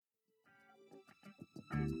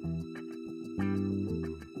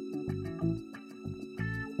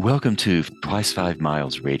Welcome to Twice 5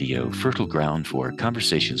 Miles Radio, fertile ground for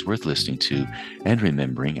conversations worth listening to and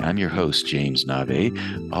remembering. I'm your host, James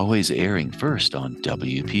Navé, always airing first on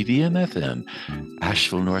WPVM-FM,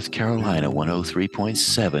 Asheville, North Carolina,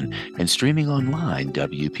 103.7, and streaming online,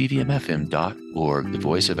 WPVMFM.org, the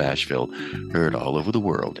voice of Asheville, heard all over the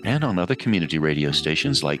world, and on other community radio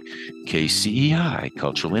stations like KCEI,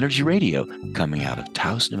 Cultural Energy Radio, coming out of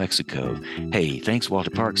Taos, New Mexico. Hey, thanks, Walter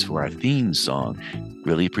Parks, for our theme song.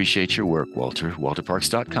 Really appreciate your work, Walter.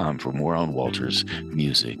 WalterParks.com for more on Walter's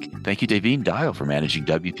music. Thank you, Davine Dial, for managing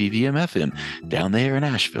WPVM-FM down there in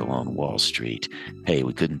Asheville on Wall Street. Hey,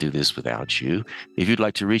 we couldn't do this without you. If you'd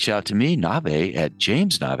like to reach out to me, Navé at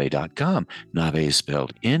jamesnavé.com. Navé is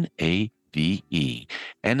spelled N-A-V-E.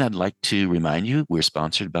 And I'd like to remind you, we're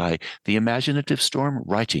sponsored by the Imaginative Storm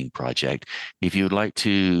Writing Project. If you'd like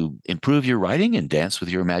to improve your writing and dance with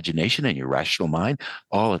your imagination and your rational mind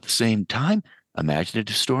all at the same time,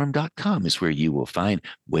 imaginativestorm.com is where you will find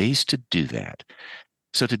ways to do that.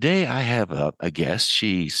 So today I have a guest.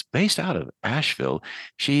 She's based out of Asheville.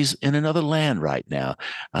 She's in another land right now,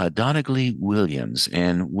 Donna Glee Williams.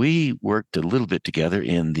 And we worked a little bit together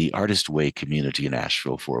in the Artist Way community in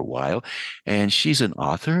Asheville for a while. And she's an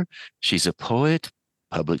author. She's a poet,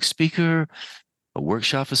 public speaker, a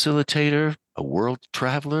workshop facilitator, a world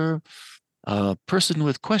traveler, a person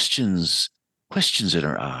with questions in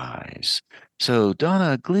her eyes. So,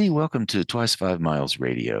 Donna Glee, welcome to Twice 5 Miles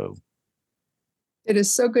Radio. It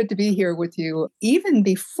is so good to be here with you. Even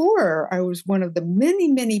before I was one of the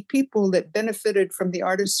many, many people that benefited from the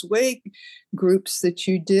Artist's Way groups that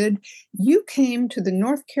you did, you came to the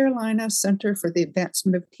North Carolina Center for the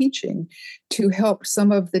Advancement of Teaching to help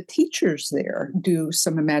some of the teachers there do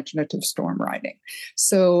some imaginative storm writing.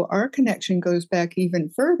 So our connection goes back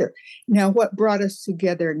even further. Now, what brought us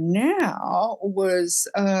together now was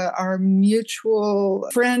our mutual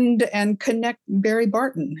friend and connect, Barry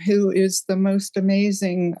Barton, who is the most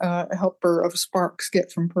amazing helper of sparks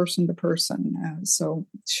get from person to person. So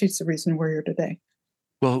she's the reason we're here today.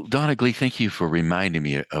 Well, Donna Glee, thank you for reminding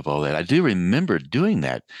me of all that. I do remember doing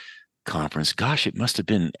that conference. Gosh, it must have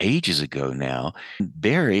been ages ago now.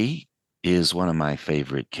 Barry is one of my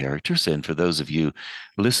favorite characters. And for those of you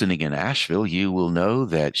listening in Asheville, you will know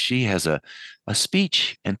that she has a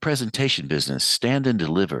speech and presentation business, Stand and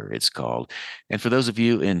Deliver, it's called. And for those of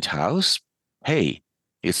you in Taos, hey,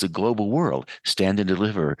 it's a global world. Stand and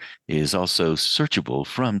Deliver is also searchable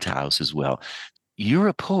from Taos as well. You're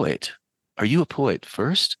a poet. Are you a poet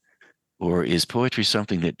first? Or is poetry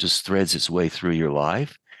something that just threads its way through your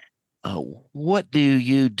life? What do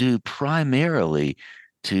you do primarily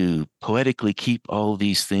to poetically keep all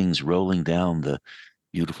these things rolling down the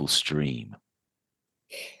beautiful stream?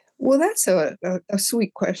 Well, that's a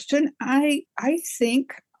sweet question. I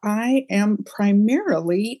think I am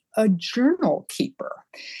primarily a journal keeper,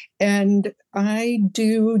 and I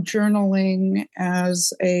do journaling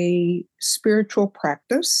as a spiritual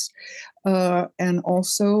practice, and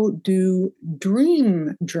also do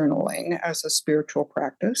dream journaling as a spiritual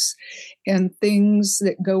practice. And things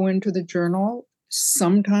that go into the journal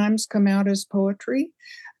sometimes come out as poetry,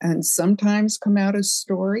 and sometimes come out as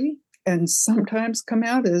story, and sometimes come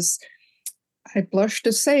out as, I blush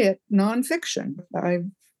to say it, nonfiction. I've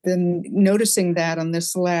been noticing that on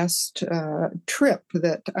this last trip,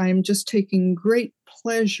 that I'm just taking great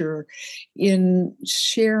pleasure in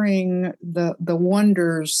sharing the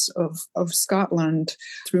wonders of Scotland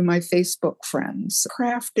through my Facebook friends.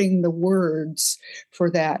 Crafting the words for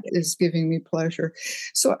that is giving me pleasure.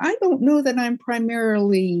 So I don't know that I'm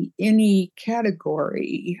primarily any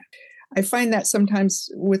category. I find that sometimes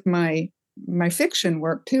with my fiction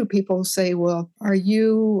work too, people say, well, are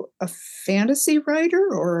you a fantasy writer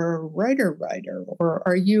or a writer, or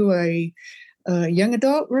are you a young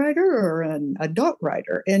adult writer or an adult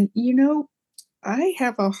writer? And, I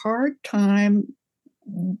have a hard time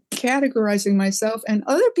categorizing myself, and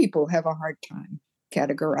other people have a hard time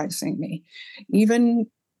categorizing me, even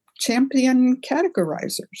champion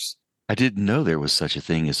categorizers. I didn't know there was such a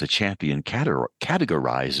thing as a champion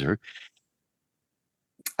categorizer.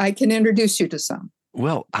 I can introduce you to some.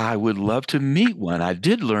 Well, I would love to meet one. I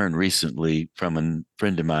did learn recently from a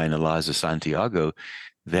friend of mine, Eliza Santiago,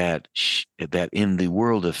 that in the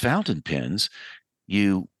world of fountain pens,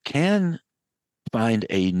 you can find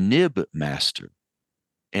a nib master.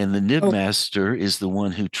 And the nib master is the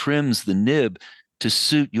one who trims the nib to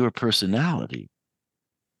suit your personality.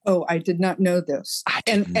 Oh, I did not know this.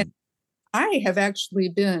 And I have actually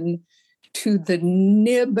been to the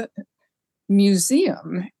nib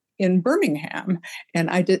museum in Birmingham, and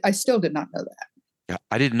I still did not know that. Yeah,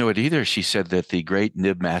 I didn't know it either. She said that the great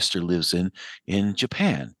nib master lives in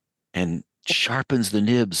Japan and sharpens the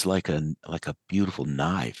nibs like a beautiful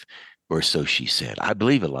knife, or so she said. I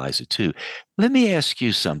believe Eliza too. Let me ask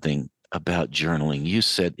you something about journaling. You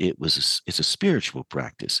said it's a spiritual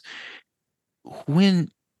practice.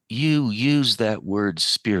 When you use that word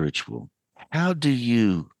spiritual, how do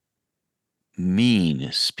you mean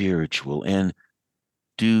spiritual? And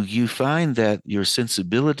do you find that your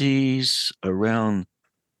sensibilities around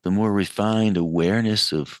the more refined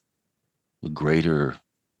awareness of the greater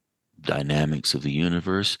dynamics of the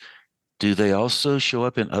universe, do they also show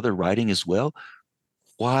up in other writing as well?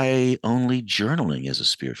 Why only journaling as a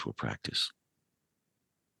spiritual practice?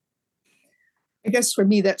 I guess for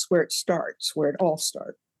me, that's where it starts, where it all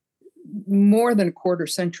starts. More than a quarter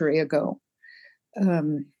century ago,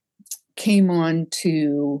 um, came on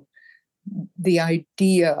to the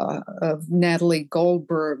idea of Natalie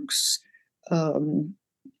Goldberg's um,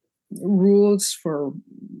 rules for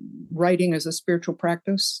writing as a spiritual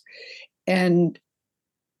practice. And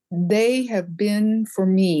they have been for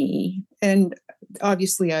me, and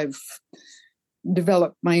obviously I've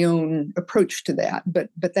developed my own approach to that, but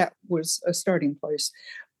that was a starting place.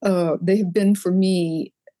 They have been for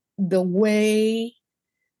me the way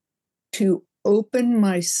to open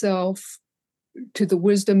myself to the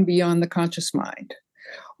wisdom beyond the conscious mind,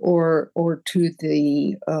 or to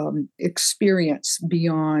the experience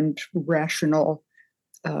beyond rational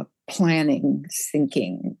planning,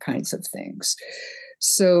 thinking kinds of things.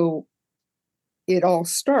 So it all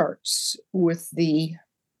starts with the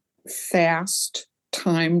fast,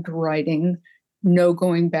 timed writing, no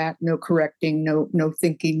going back, no correcting, no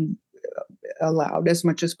thinking aloud as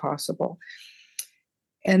much as possible.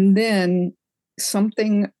 And then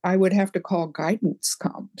something I would have to call guidance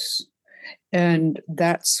comes. And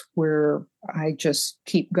that's where I just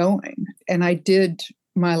keep going. And I did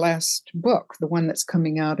my last book, the one that's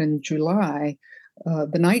coming out in July,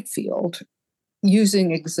 The Night Field,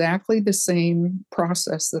 using exactly the same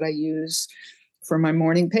process that I use for my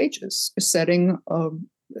morning pages, setting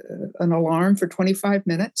an alarm for 25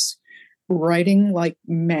 minutes, writing like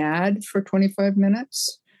mad for 25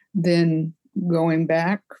 minutes, then going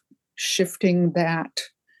back, shifting that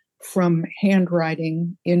from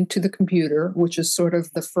handwriting into the computer, which is sort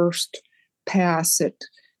of the first pass at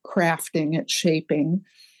crafting, at shaping,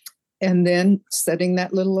 and then setting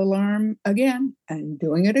that little alarm again and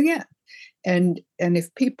doing it again. And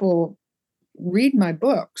if people read my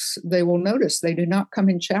books, they will notice they do not come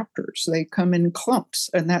in chapters, they come in clumps.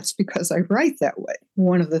 And that's because I write that way.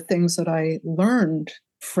 One of the things that I learned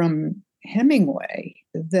from Hemingway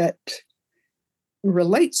that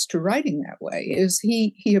relates to writing that way is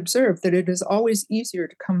he observed that it is always easier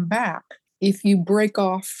to come back if you break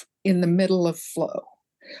off in the middle of flow.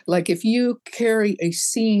 Like if you carry a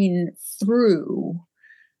scene through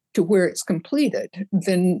to where it's completed,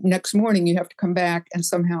 then next morning you have to come back and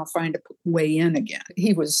somehow find a way in again.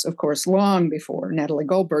 He was, of course, long before Natalie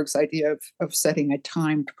Goldberg's idea of setting a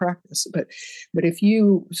timed practice. But if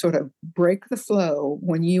you sort of break the flow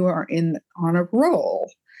when you are on a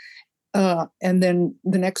roll, and then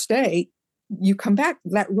the next day you come back,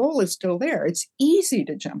 that roll is still there. It's easy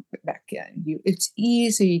to jump back in. It's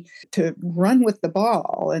easy to run with the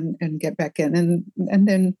ball and get back in. And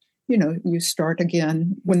then, you start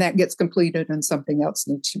again when that gets completed and something else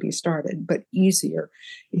needs to be started, but easier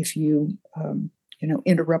if you,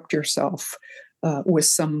 interrupt yourself with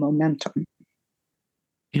some momentum.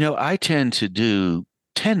 I tend to do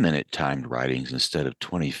 10-minute timed writings instead of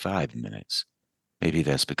 25 minutes. Maybe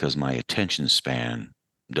that's because my attention span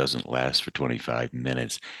doesn't last for 25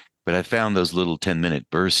 minutes. But I found those little 10-minute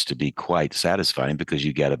bursts to be quite satisfying because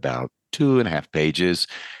you get about 2.5 pages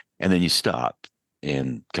and then you stop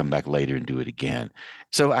and come back later and do it again.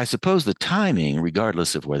 So I suppose the timing,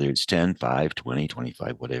 regardless of whether it's 10, 5, 20,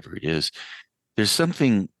 25, whatever it is, there's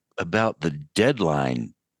something about the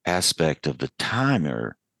deadline aspect of the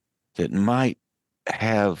timer that might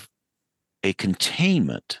have a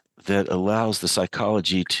containment that allows the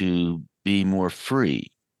psychology to be more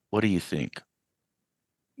free. What do you think?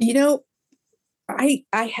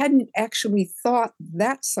 I hadn't actually thought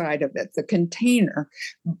that side of it, the container.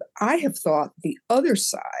 I have thought the other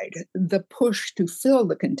side, the push to fill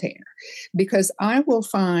the container, because I will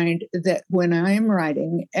find that when I am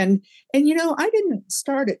writing, and I didn't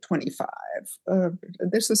start at 25.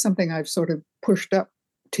 This is something I've sort of pushed up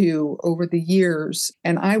to over the years,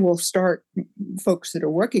 and I will start folks that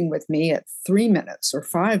are working with me at 3 minutes or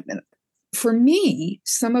 5 minutes. For me,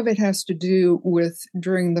 some of it has to do with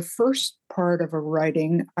during the first part of a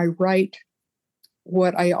writing, I write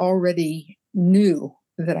what I already knew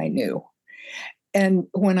that I knew. And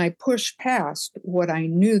when I push past what I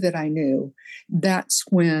knew that I knew, that's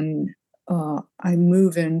when I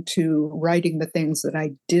move into writing the things that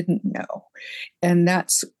I didn't know. And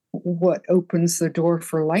that's what opens the door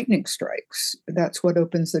for lightning strikes. That's what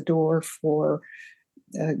opens the door for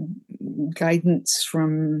uh, guidance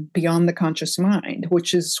from beyond the conscious mind,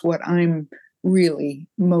 which is what I'm really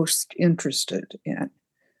most interested in.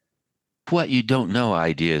 What you don't know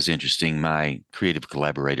idea is interesting. My creative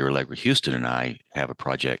collaborator, Allegra Houston, and I have a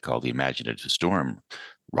project called the Imaginative Storm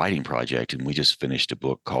writing project, and we just finished a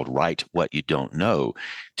book called Write What You Don't Know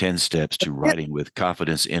 10 Steps to Writing with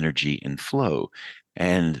Confidence, Energy, and Flow.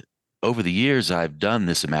 And over the years, I've done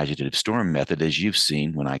this imaginative storm method, as you've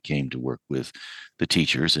seen when I came to work with the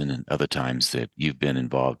teachers, and in other times that you've been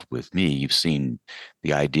involved with me. You've seen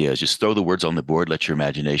the idea is just throw the words on the board, let your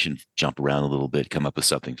imagination jump around a little bit, come up with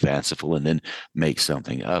something fanciful, and then make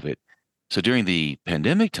something of it. So during the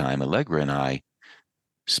pandemic time, Allegra and I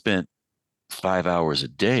spent 5 hours a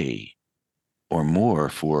day or more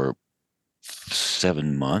for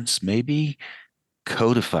 7 months, maybe,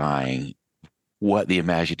 codifying what the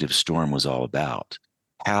imaginative storm was all about.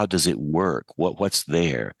 How does it work? What's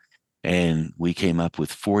there? And we came up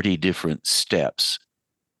with 40 different steps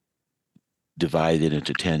divided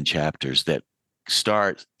into 10 chapters that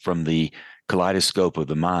start from the kaleidoscope of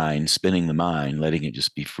the mind, spinning the mind, letting it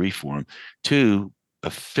just be free form, to a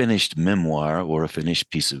finished memoir or a finished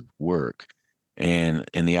piece of work. And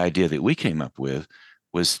the idea that we came up with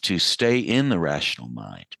was to stay in the rational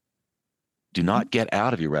mind. Do not get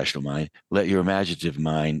out of your rational mind. Let your imaginative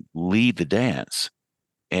mind lead the dance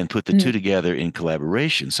and put the two together in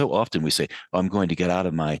collaboration. So often we say, oh, I'm going to get out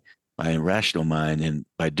of my rational mind, and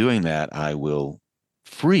by doing that, I will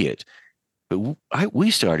free it. But we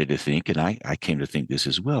started to think, and I came to think this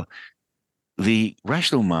as well, the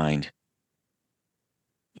rational mind,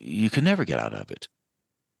 you can never get out of it.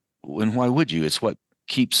 And why would you? It's what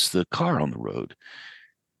keeps the car on the road.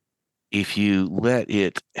 If you let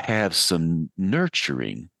it have some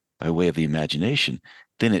nurturing by way of the imagination,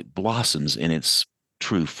 then it blossoms in its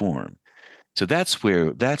true form. So that's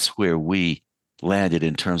where we landed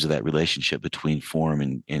in terms of that relationship between form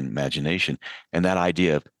and imagination, and that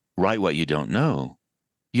idea of write what you don't know.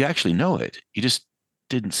 You actually know it. You just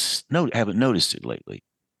haven't noticed it lately.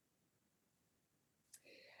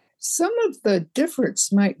 Some of the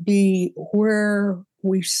difference might be where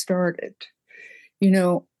we started. You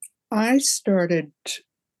know, I started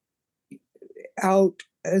out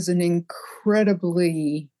as an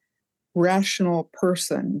incredibly rational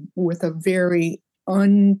person with a very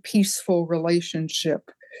unpeaceful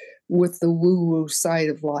relationship with the woo-woo side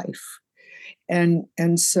of life. And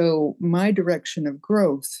so my direction of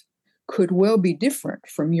growth could well be different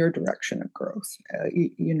from your direction of growth.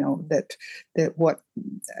 You know that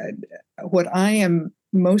what I am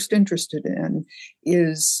most interested in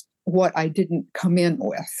is what I didn't come in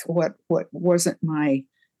with, what wasn't my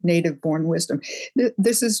native born wisdom.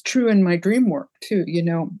 This is true in my dream work too. You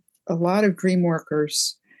know, a lot of dream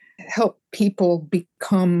workers help people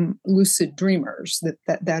become lucid dreamers.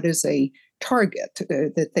 That is a target,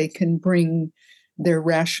 that they can bring their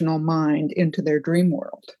rational mind into their dream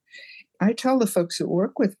world. I tell the folks who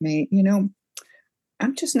work with me, you know,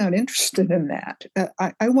 I'm just not interested in that.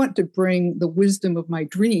 I want to bring the wisdom of my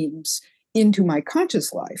dreams into my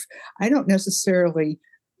conscious life. I don't necessarily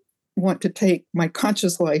want to take my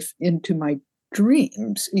conscious life into my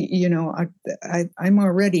dreams. You know, I'm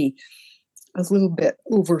already a little bit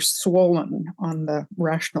overswollen on the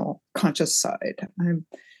rational conscious side.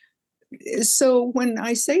 So when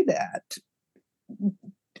I say that,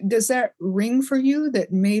 does that ring for you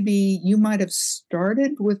that maybe you might have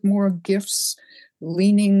started with more gifts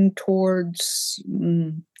leaning towards,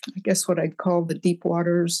 I guess, what I'd call the deep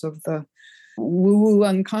waters of the woo-woo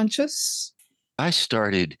unconscious? I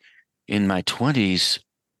started in my 20s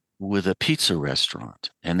with a pizza restaurant,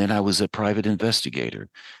 and then I was a private investigator,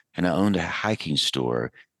 and I owned a hiking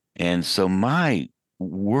store. And so my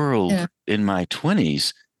world in my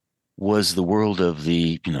 20s was the world of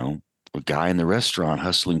the, a guy in the restaurant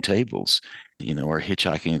hustling tables, or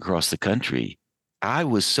hitchhiking across the country. I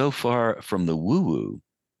was so far from the woo-woo,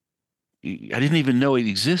 I didn't even know it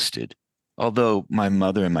existed. Although my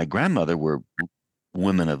mother and my grandmother were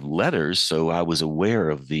women of letters, so I was aware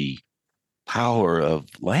of the power of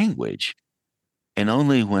language. And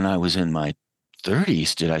only when I was in my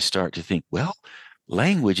 30s did I start to think, well,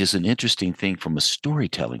 language is an interesting thing from a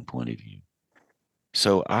storytelling point of view.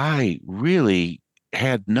 So I really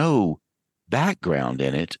had no background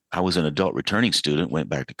in it. I was an adult returning student, went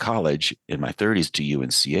back to college in my 30s to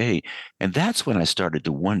UNCA. And that's when I started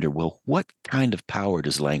to wonder, well, what kind of power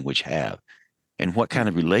does language have? and what kind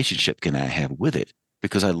of relationship can I have with it?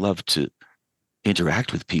 Because I love to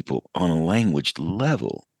interact with people on a language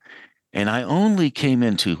level. And I only came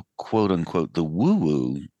into quote unquote the woo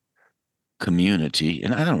woo community,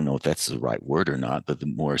 and I don't know if that's the right word or not, but the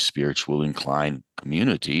more spiritual inclined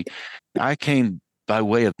community, I came by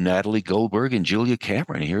way of Natalie Goldberg and Julia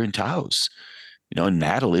Cameron here in Taos.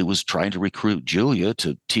 Natalie was trying to recruit Julia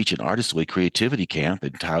to teach an artist way creativity camp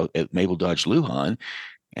at Mabel Dodge Lujan.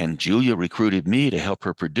 And Julia recruited me to help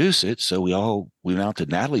her produce it. So we went out to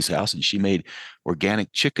Natalie's house and she made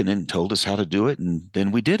organic chicken and told us how to do it. And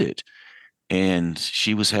then we did it. And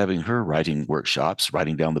she was having her writing workshops,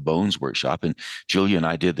 writing down the bones workshop. And Julia and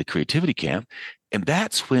I did the creativity camp. And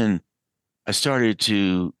that's when I started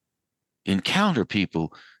to encounter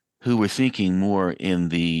people who were thinking more in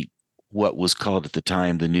the what was called at the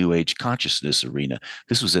time the New Age consciousness arena.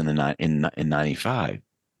 This was in 95.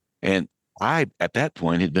 And I, at that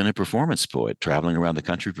point, had been a performance poet, traveling around the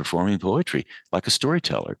country performing poetry like a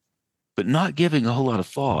storyteller, but not giving a whole lot of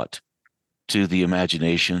thought to the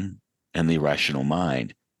imagination and the irrational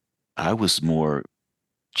mind. I was more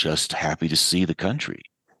just happy to see the country.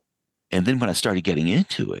 And then when I started getting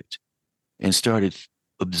into it and started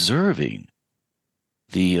observing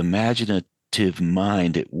the imaginative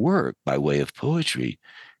mind at work by way of poetry,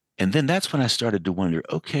 and then that's when I started to wonder,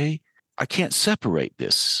 okay, I can't separate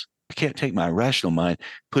this. I can't take my rational mind,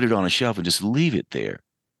 put it on a shelf, and just leave it there.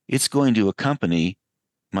 It's going to accompany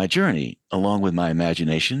my journey along with my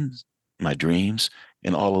imagination, my dreams,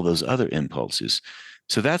 and all of those other impulses.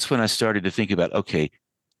 So that's when I started to think about, okay,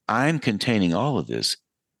 I'm containing all of this.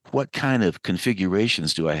 What kind of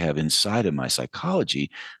configurations do I have inside of my psychology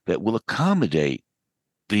that will accommodate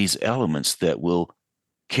these elements that will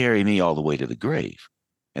carry me all the way to the grave?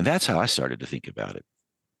 And that's how I started to think about it.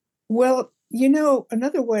 Well,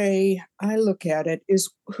 another way I look at it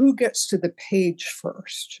is who gets to the page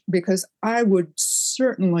first, because I would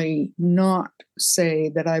certainly not say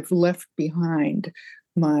that I've left behind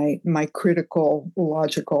my critical,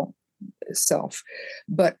 logical self,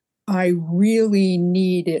 but I really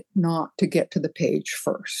need it not to get to the page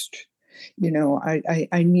first.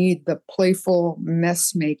 I need the playful,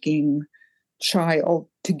 mess-making child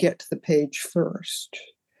to get to the page first.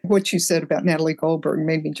 What you said about Natalie Goldberg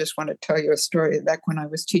made me just want to tell you a story. Back when I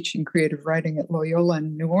was teaching creative writing at Loyola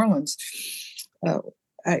in New Orleans,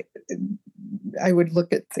 I would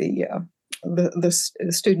look at the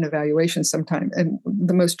student evaluation sometime, and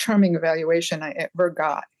the most charming evaluation I ever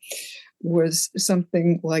got was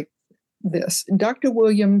something like this: Dr.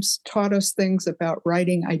 Williams taught us things about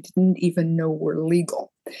writing I didn't even know were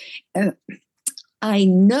legal. And I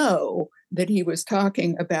know that he was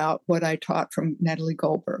talking about what I taught from Natalie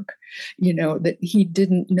Goldberg, that he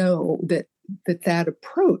didn't know that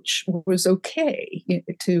approach was okay,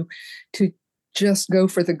 to just go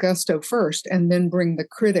for the gusto first and then bring the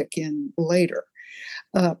critic in later.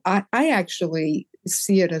 I actually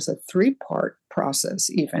see it as a 3-part process,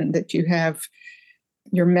 even, that you have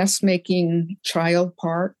your mess-making child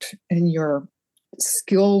part and your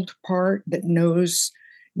skilled part that knows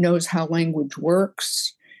how language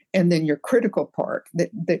works, and then your critical part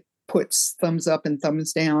that puts thumbs up and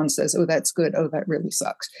thumbs down, says, oh, that's good, oh, that really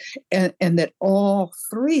sucks. And that all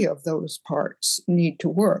 3 of those parts need to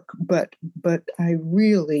work. But I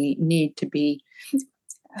really need to be,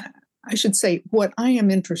 I should say, what I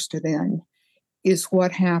am interested in is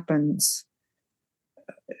what happens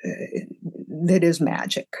that is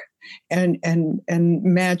magic. And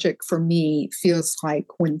magic for me feels like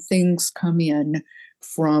when things come in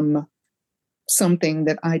from something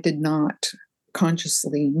that I did not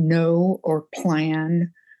consciously know or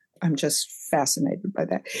plan. I'm just fascinated by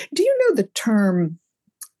that. Do you know the term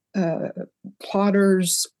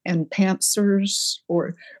plotters and pantsers,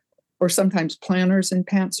 or sometimes planners and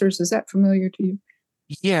pantsers? Is that familiar to you?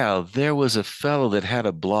 Yeah, there was a fellow that had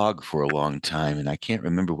a blog for a long time, and I can't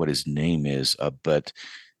remember what his name is, but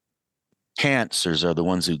pantsers are the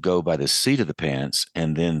ones who go by the seat of the pants,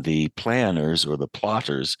 and then the planners or the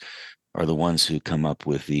plotters are the ones who come up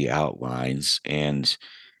with the outlines. And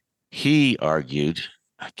he argued,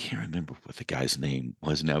 I can't remember what the guy's name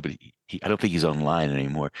was now, but I don't think he's online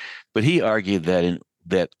anymore. But he argued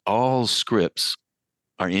that all scripts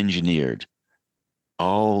are engineered,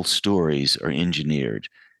 all stories are engineered,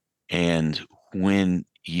 and when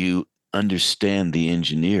you understand the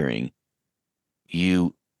engineering,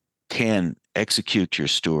 you can execute your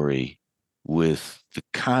story with the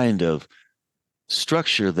kind of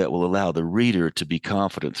structure that will allow the reader to be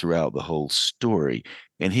confident throughout the whole story.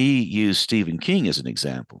 And he used Stephen King as an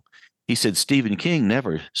example. He said Stephen King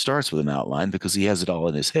never starts with an outline because he has it all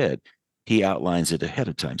in his head. He outlines it ahead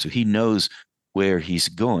of time. So he knows where he's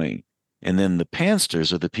going. And then the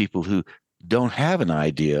pansters are the people who don't have an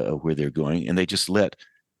idea of where they're going, and they just let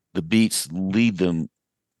the beats lead them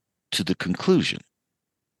to the conclusion.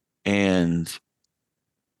 And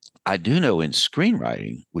I do know in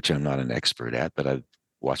screenwriting, which I'm not an expert at, but I've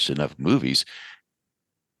watched enough movies,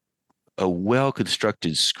 a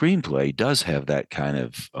well-constructed screenplay does have that kind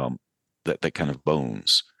of that kind of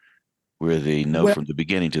bones, where they know Well, from the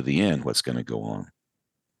beginning to the end what's going to go on.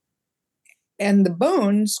 and the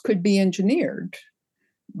bones could be engineered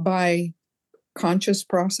by conscious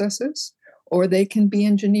processes, or they can be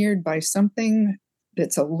engineered by something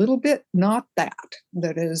that's a little bit not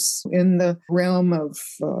that is in the realm of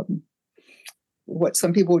what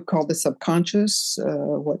some people would call the subconscious,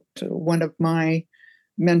 what one of my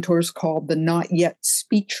mentors called the not yet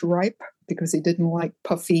speech ripe, because he didn't like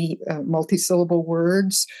puffy multisyllable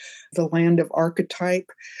words, the land of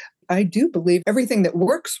archetype. I do believe everything that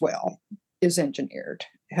works well is engineered,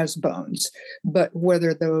 has bones, but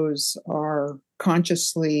whether those are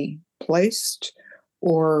consciously placed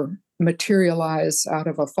or materialize out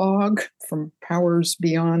of a fog from powers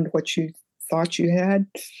beyond what you thought you had.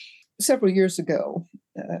 Several years ago,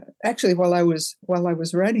 actually while I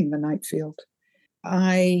was writing The Night Field,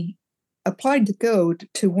 I applied to go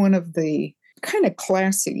to one of the kind of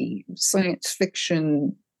classy science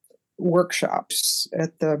fiction workshops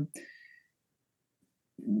at the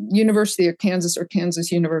University of Kansas or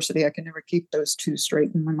Kansas University. I can never keep those two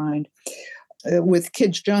straight in my mind. With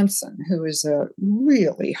Kij Johnson, who is a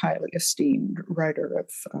really highly esteemed writer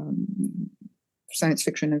of science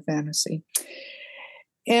fiction and fantasy.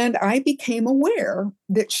 And I became aware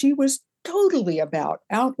that she was totally about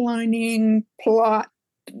outlining plot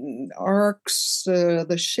arcs,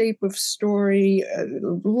 the shape of story,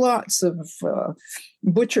 lots of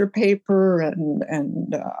butcher paper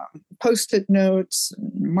and post-it notes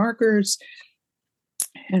and markers.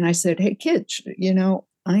 And I said, "Hey, Kij,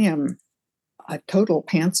 I am a total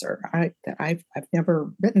pantser. I've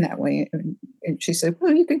never written that way." And she said,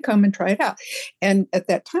 "Well, you can come and try it out." And at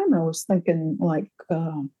that time, I was thinking, like,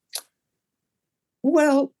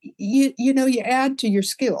 well, you add to your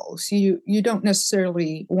skills. You don't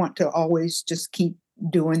necessarily want to always just keep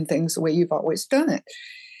doing things the way you've always done it.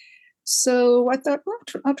 So I thought, well,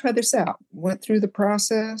 I'll try this out. Went through the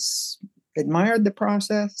process, admired the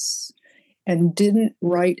process, and didn't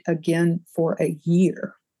write again for a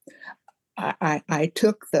year. I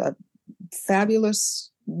took the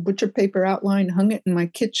fabulous butcher paper outline, hung it in my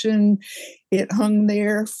kitchen. It hung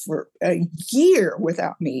there for a year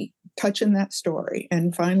without me touching that story.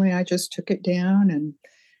 And finally, I just took it down and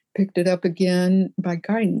picked it up again by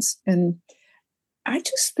guidance. And I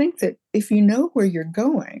just think that if you know where you're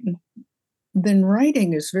going, then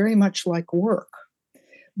writing is very much like work.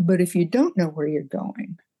 But if you don't know where you're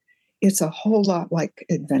going, it's a whole lot like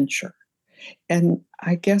adventure. And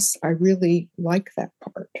I guess I really like that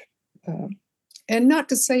part. And not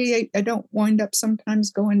to say I don't wind up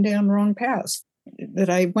sometimes going down wrong paths that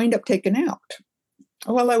I wind up taking out.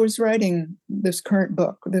 While I was writing this current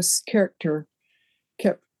book, this character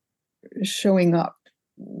kept showing up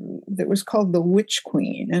that was called the Witch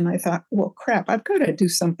Queen. And I thought, well, crap, I've got to do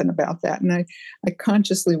something about that. And I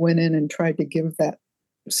consciously went in and tried to give that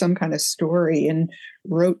some kind of story and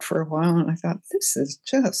wrote for a while. And I thought, this is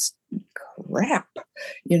just crap,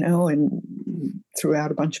 and threw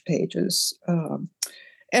out a bunch of pages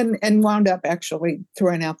and wound up actually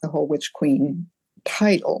throwing out the whole Witch Queen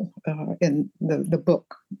title in the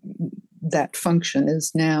book. That function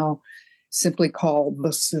is now simply called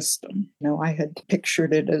The System. I had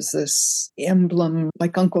pictured it as this emblem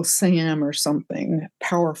like Uncle Sam or something,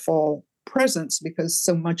 powerful presence, because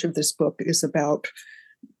so much of this book is about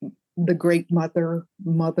the great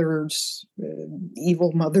mothers,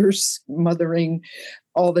 evil mothers, mothering,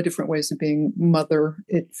 all the different ways of being mother.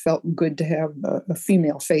 It felt good to have a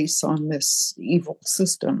female face on this evil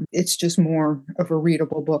system. It's just more of a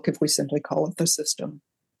readable book if we simply call it The System.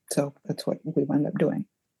 So that's what we wound up doing.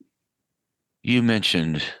 You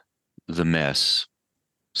mentioned the mess,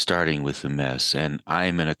 starting with the mess, and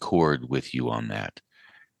I'm in accord with you on that.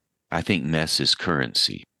 I think mess is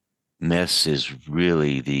currency. Mess is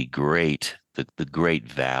really the great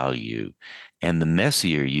value. And the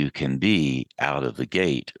messier you can be out of the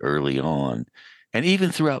gate early on, and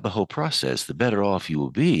even throughout the whole process, the better off you will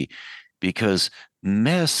be, because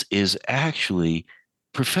mess is actually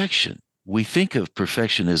perfection. We think of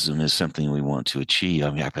perfectionism as something we want to achieve.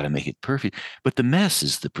 I've got to make it perfect, but the mess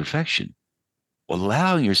is the perfection.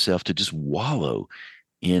 Allowing yourself to just wallow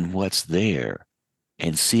in what's there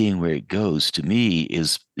and seeing where it goes, to me,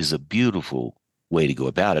 is a beautiful way to go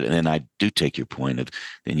about it. And then I do take your point of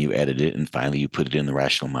then you edit it and finally you put it in the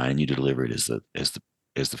rational mind and you deliver it as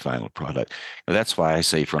the final product. Now, that's why I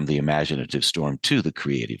say from the imaginative storm to the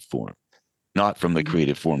creative form, not from the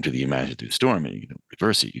creative form to the imaginative storm, and you don't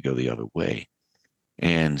reverse it, you go the other way.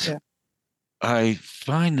 And Yeah. I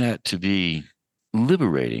find that to be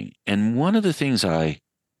liberating. And one of the things I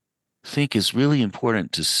think is really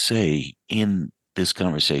important to say in this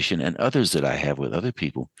conversation and others that I have with other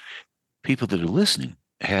people, people that are listening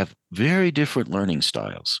have very different learning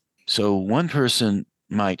styles. So one person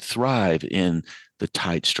might thrive in the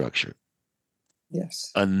tight structure.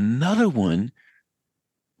 Yes. Another one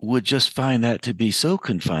would just find that to be so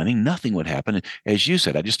confining, nothing would happen. As you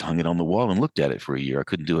said, I just hung it on the wall and looked at it for a year. I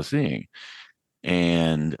couldn't do a thing.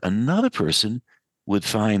 And another person would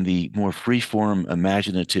find the more freeform,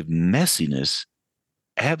 imaginative messiness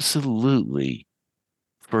absolutely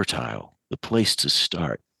fertile, the place to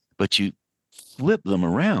start. But you flip them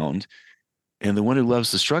around, and the one who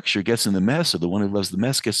loves the structure gets in the mess, or the one who loves the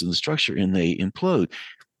mess gets in the structure, and they implode.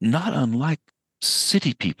 Not unlike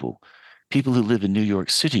city people. People who live in New York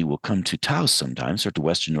City will come to Taos sometimes, or to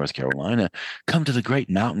Western North Carolina, come to the great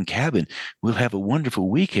mountain cabin. We'll have a wonderful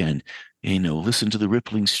weekend, listen to the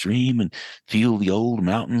rippling stream and feel the old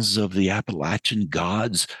mountains of the Appalachian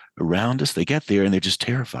gods around us. They get there and they're just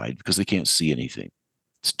terrified because they can't see anything.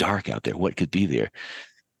 It's dark out there. What could be there?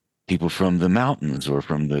 People from the mountains or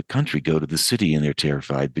from the country go to the city and they're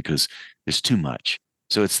terrified because there's too much.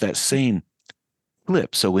 So it's that same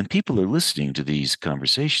flip. So when people are listening to these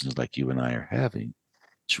conversations like you and I are having,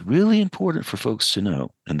 it's really important for folks to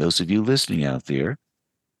know. And those of you listening out there,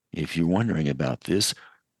 if you're wondering about this,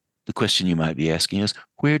 the question you might be asking is,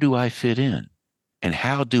 where do I fit in? And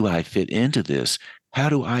how do I fit into this? How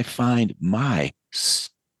do I find my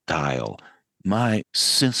style, my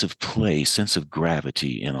sense of place, sense of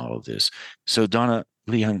gravity in all of this? So, Donna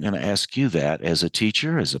Lee, I'm going to ask you that as a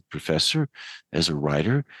teacher, as a professor, as a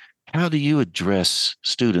writer. How do you address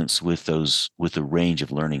students with a range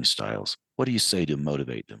of learning styles? What do you say to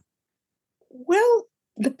motivate them? Well,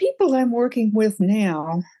 the people I'm working with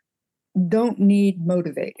now don't need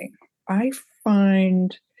motivating. I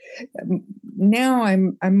find now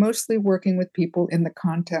I'm mostly working with people in the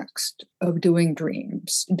context of doing dream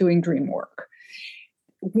work.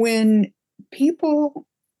 When people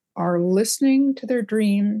are listening to their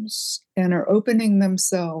dreams and are opening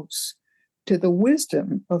themselves to the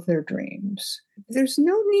wisdom of their dreams, there's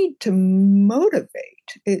no need to motivate.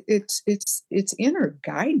 It's inner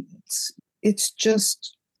guidance. It's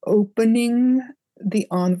just opening the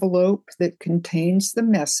envelope that contains the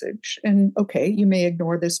message. And okay, you may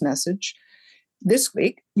ignore this message this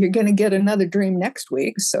week. You're going to get another dream next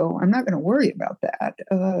week. So I'm not going to worry about that.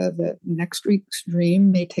 The next week's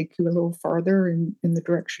dream may take you a little farther in the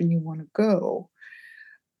direction you want to go.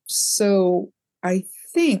 So I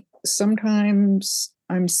think sometimes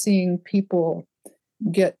I'm seeing people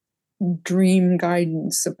get dream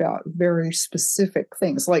guidance about very specific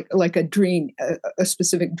things, like a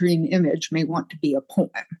specific dream image may want to be a poem.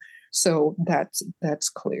 So that's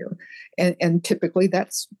clear, and typically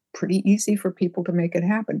that's pretty easy for people to make it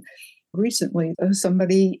happen. Recently,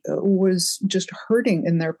 somebody was just hurting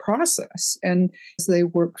in their process, and as they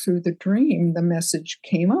worked through the dream, the message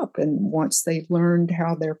came up, and once they learned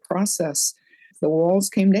how their process, the walls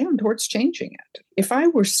came down towards changing it. If I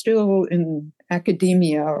were still in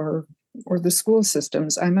academia or the school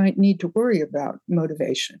systems, I might need to worry about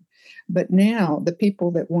motivation. But now the people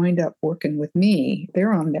that wind up working with me,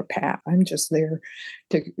 they're on their path. I'm just there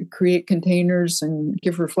to create containers and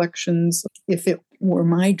give reflections. If it were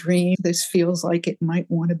my dream, this feels like it might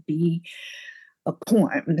want to be a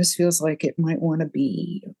poem. This feels like it might want to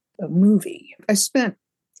be a movie. I spent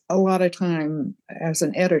a lot of time as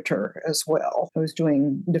an editor as well. I was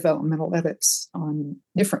doing developmental edits on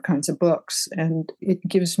different kinds of books, and it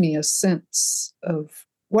gives me a sense of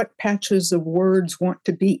what patches of words want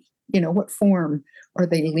to be. What form are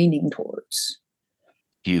they leaning towards?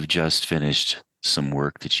 You've just finished some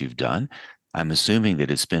work that you've done. I'm assuming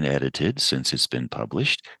that it's been edited since it's been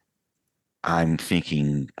published. I'm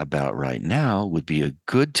thinking about right now would be a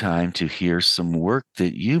good time to hear some work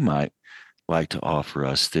that you might like to offer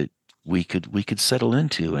us that we could settle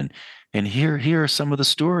into and hear some of the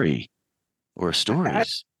I,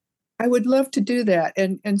 stories. I would love to do that.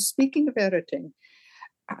 And speaking of editing,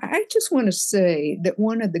 I just want to say that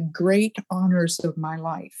one of the great honors of my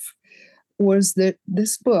life was that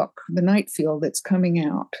this book, The Night Field, that's coming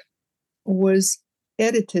out, was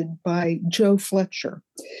edited by Joe Fletcher.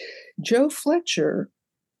 Joe Fletcher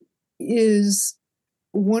is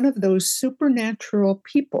one of those supernatural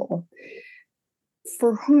people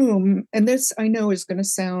for whom, and this I know is going to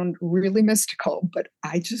sound really mystical, but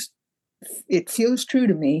it feels true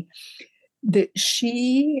to me that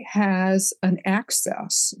she has an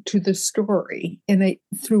access to the story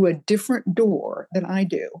through a different door than I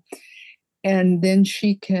do. And then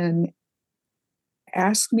she can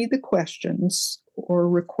ask me the questions or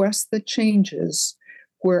request the changes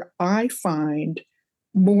where I find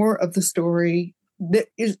more of the story that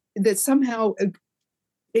somehow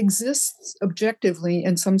exists objectively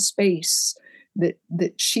in some space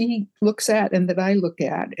that she looks at and that I look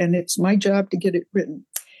at, and it's my job to get it written.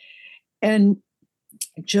 And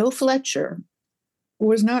Jo Fletcher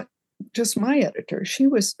was not just my editor. She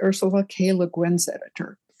was Ursula K. Le Guin's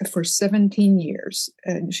editor for 17 years.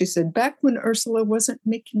 And she said, back when Ursula wasn't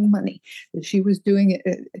making money, that she was doing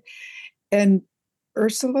it. And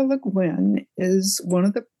Ursula Le Guin is one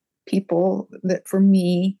of the people that, for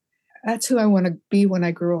me, that's who I want to be when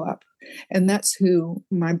I grow up. And that's who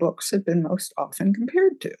my books have been most often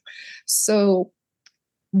compared to. So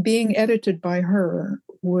being edited by her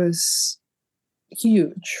was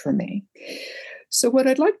huge for me. So what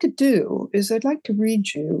I'd like to do is I'd like to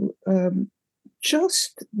read you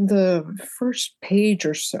just the first page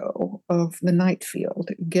or so of The Night Field,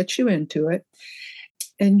 get you into it,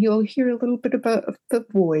 and you'll hear a little bit about the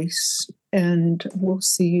voice, and we'll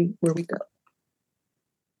see where we go.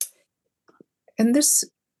 And this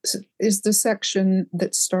is the section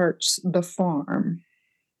that starts the farm.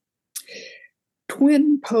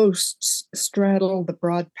 Twin posts straddle the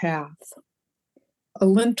broad path. A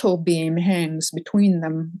lintel beam hangs between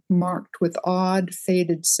them, marked with odd,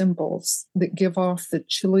 faded symbols that give off the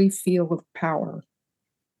chilly feel of power.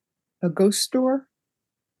 A ghost door?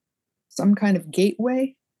 Some kind of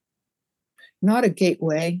gateway? Not a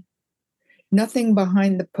gateway. Nothing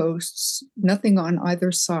behind the posts, nothing on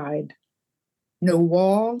either side. No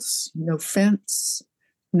walls, no fence,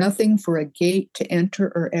 nothing for a gate to enter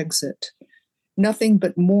or exit. Nothing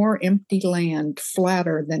but more empty land,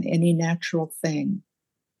 flatter than any natural thing.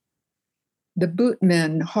 The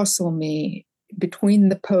bootmen hustle me between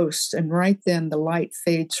the posts, and right then the light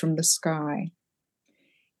fades from the sky.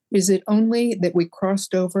 Is it only that we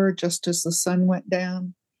crossed over just as the sun went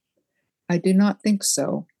down? I do not think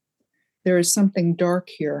so. There is something dark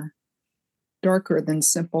here, darker than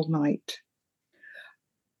simple night.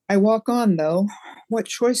 I walk on, though. What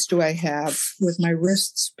choice do I have, with my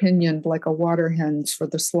wrists pinioned like a water hen's for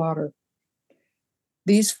the slaughter?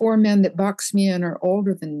 These 4 men that box me in are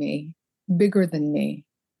older than me, bigger than me,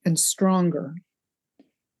 and stronger.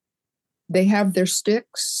 They have their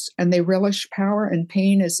sticks, and they relish power and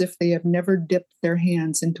pain as if they have never dipped their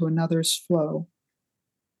hands into another's flow.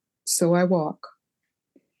 So I walk.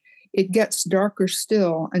 It gets darker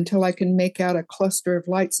still until I can make out a cluster of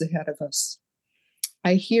lights ahead of us.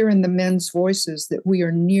 I hear in the men's voices that we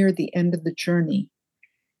are near the end of the journey.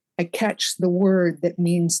 I catch the word that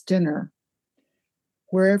means dinner.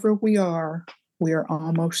 Wherever we are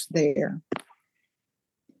almost there.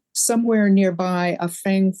 Somewhere nearby, a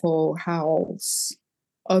fangfoal howls.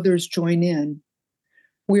 Others join in.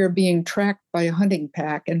 We are being tracked by a hunting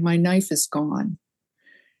pack, and my knife is gone.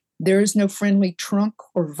 There is no friendly trunk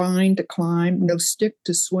or vine to climb, no stick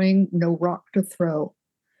to swing, no rock to throw.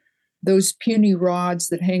 Those puny rods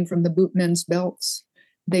that hang from the bootmen's belts,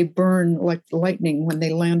 they burn like lightning when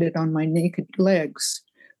they landed on my naked legs,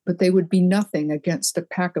 but they would be nothing against a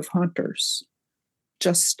pack of hunters,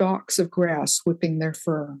 just stalks of grass whipping their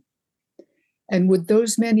fur. And would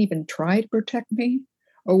those men even try to protect me,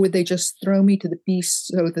 or would they just throw me to the beasts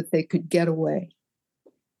so that they could get away?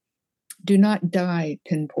 Do not die,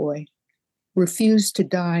 Tinpoy. Refuse to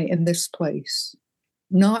die in this place.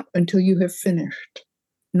 Not until you have finished.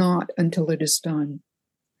 Not until it is done.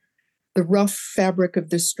 The rough fabric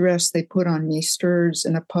of this dress they put on me stirs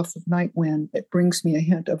in a puff of night wind that brings me a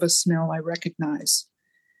hint of a smell I recognize.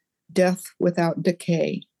 Death without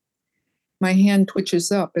decay. My hand twitches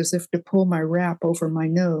up as if to pull my wrap over my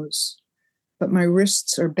nose, but my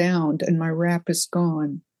wrists are bound and my wrap is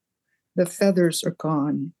gone. The feathers are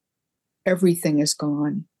gone. Everything is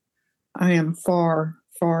gone. I am far,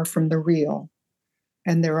 far from the real,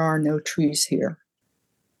 and there are no trees here.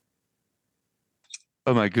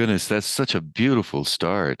 Oh my goodness, that's such a beautiful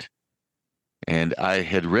start. And I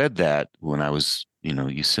had read that when I was,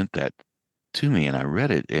 you sent that to me and I read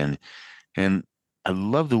it, and I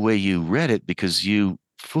love the way you read it because you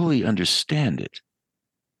fully understand it.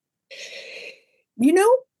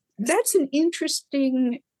 That's an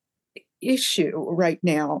interesting issue right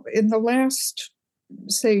now. In the last,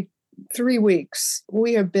 say, 3 weeks,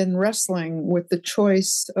 we have been wrestling with the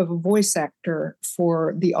choice of a voice actor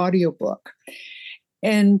for the audiobook.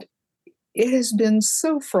 And It has been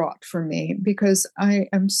so fraught for me because I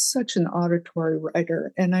am such an auditory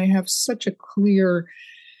writer and I have such a clear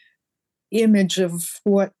image of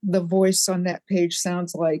what the voice on that page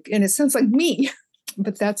sounds like. And it sounds like me,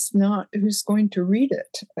 but that's not who's going to read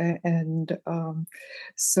it. And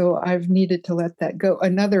so I've needed to let that go.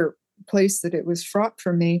 Another place that it was fraught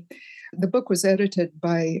for me, the book was edited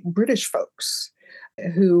by British folks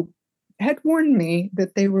who had warned me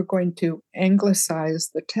that they were going to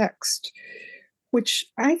anglicize the text, which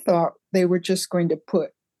I thought they were just going to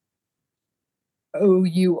put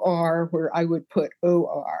OUR where I would put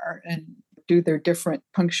OR and do their different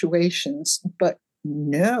punctuations. But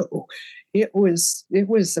no, it was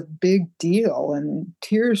a big deal, and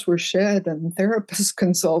tears were shed, and therapists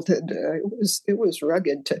consulted. It was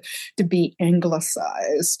rugged to be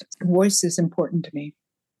anglicized. Voice is important to me.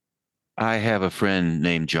 I have a friend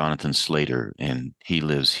named Jonathan Slater, and he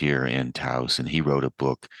lives here in Taos, and he wrote a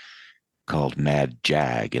book called Mad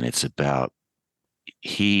Jag, and it's about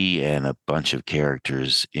he and a bunch of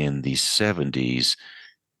characters in the 70s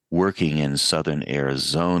working in southern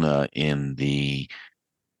Arizona in the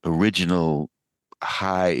original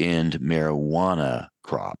high end marijuana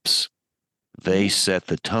crops. They set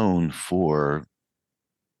the tone for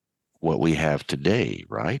what we have today,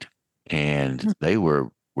 right? And they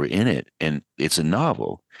were in it. And it's a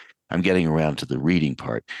novel. I'm getting around to the reading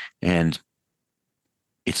part. And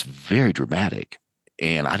it's very dramatic.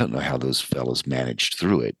 And I don't know how those fellows managed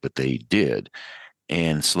through it, but they did.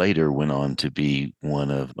 And Slater went on to be one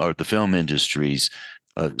of, or the film industry's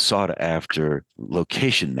sought after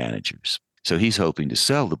location managers. So he's hoping to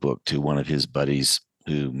sell the book to one of his buddies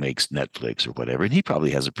who makes Netflix or whatever. And he probably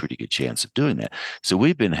has a pretty good chance of doing that. So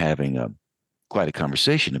we've been having quite a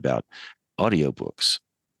conversation about audiobooks.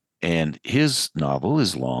 And his novel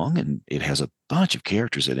is long and it has a bunch of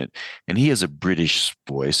characters in it. And he has a British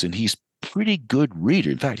voice and he's pretty good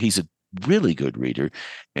reader. In fact, he's a really good reader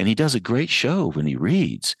and he does a great show when he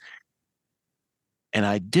reads. And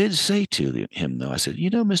I did say to him, though, I said,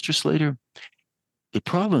 Mr. Slater, the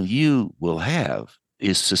problem you will have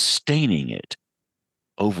is sustaining it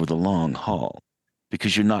over the long haul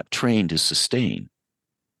because you're not trained to sustain.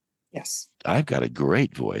 Yes. I've got a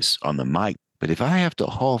great voice on the mic, but if I have to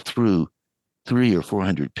haul through 300 or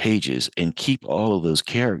 400 pages and keep all of those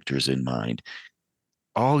characters in mind,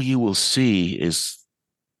 all you will see is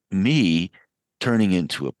me turning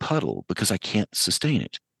into a puddle because I can't sustain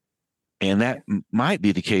it. And that might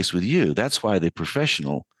be the case with you. That's why the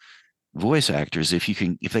professional voice actors, if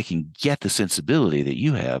they can get the sensibility that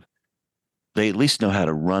you have, they at least know how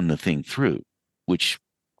to run the thing through, which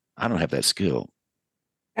I don't have that skill.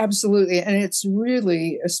 Absolutely. And it's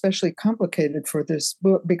really especially complicated for this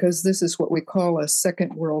book because this is what we call a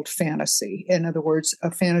second world fantasy. In other words,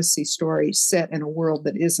 a fantasy story set in a world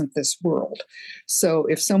that isn't this world. So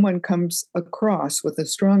if someone comes across with a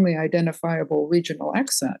strongly identifiable regional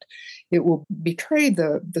accent, it will betray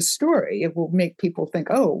the story. It will make people think,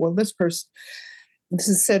 oh, well, this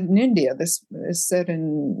is set in India. This is set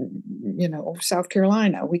in, South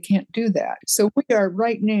Carolina. We can't do that. So we are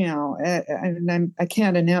right now, and I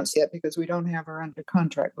can't announce yet because we don't have her under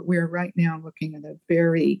contract, but we are right now looking at a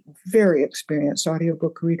very, very experienced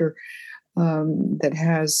audiobook reader that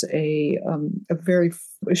has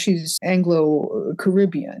she's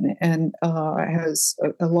Anglo-Caribbean and has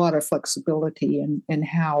a lot of flexibility in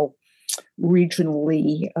how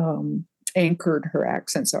regionally anchored her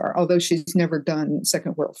accents are, although she's never done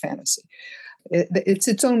second world fantasy. It's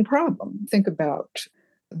its own problem. Think about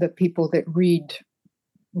the people that read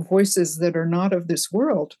voices that are not of this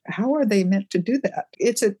world. How are they meant to do that?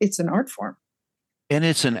 It's an art form. And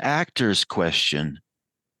it's an actor's question.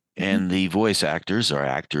 And the voice actors are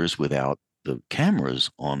actors without the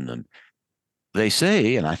cameras on them. They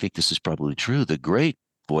say, and I think this is probably true, the great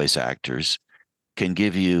voice actors can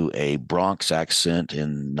give you a Bronx accent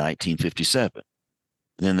in 1957.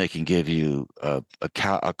 Then they can give you a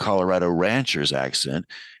Colorado rancher's accent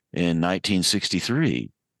in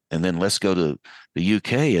 1963. And then let's go to the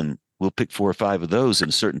UK and we'll pick 4 or 5 of those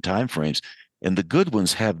in certain time frames. And the good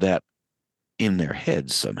ones have that in their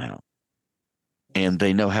heads somehow. And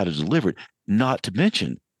they know how to deliver it. Not to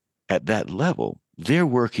mention, at that level, they're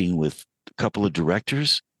working with a couple of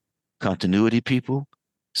directors, continuity people,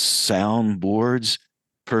 sound boards,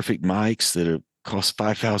 perfect mics that cost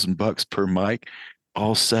 $5,000 per mic,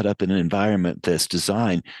 all set up in an environment that's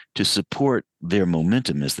designed to support their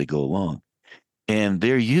momentum as they go along. And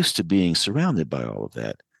they're used to being surrounded by all of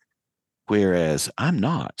that. Whereas I'm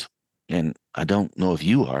not. And I don't know if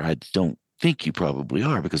you are. I don't think you probably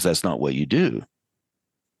are because that's not what you do.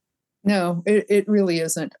 No, it really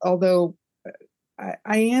isn't. Although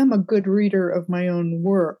I am a good reader of my own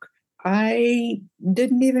work. I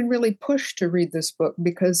didn't even really push to read this book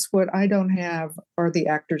because what I don't have are the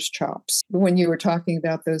actor's chops. When you were talking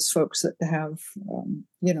about those folks that have,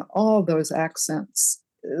 all those accents,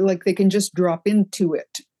 like they can just drop into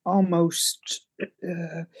it almost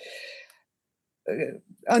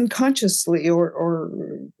unconsciously or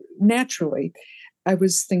naturally. I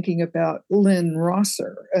was thinking about Lynn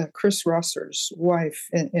Rosser, Chris Rosser's wife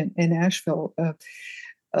in Asheville,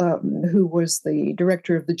 who was the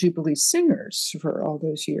director of the Jubilee Singers for all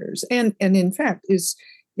those years, and in fact is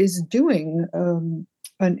doing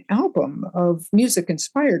an album of music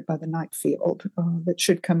inspired by the Night Field that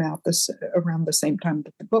should come out around the same time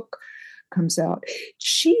that the book comes out.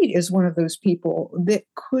 She is one of those people that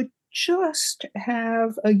could just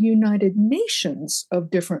have a United Nations of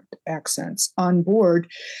different accents on board.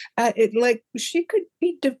 Like she could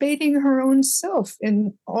be debating her own self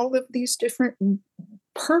in all of these different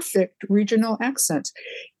perfect regional accents.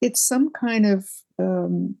 It's some kind of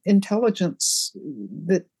intelligence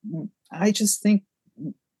that I just think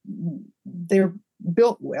they're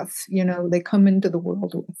built with, they come into the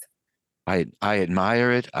world with. I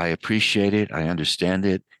admire it. I appreciate it. I understand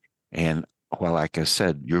it. And while, like I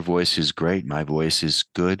said, your voice is great, my voice is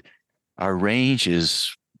good. Our range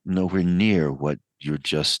is nowhere near what you've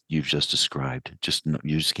just described.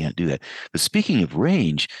 You just can't do that. But speaking of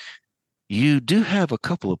range, you do have a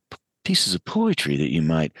couple of pieces of poetry that you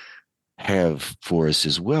might have for us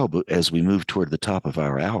as well, but as we move toward the top of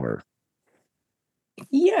our hour.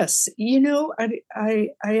 Yes, I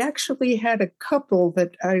actually had a couple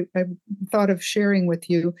that I thought of sharing with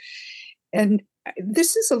you, and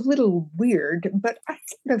this is a little weird, but I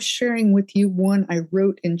thought of sharing with you one I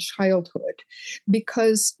wrote in childhood,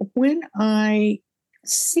 because when I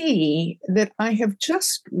see that I have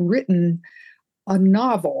just written a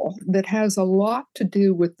novel that has a lot to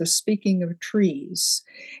do with the speaking of trees.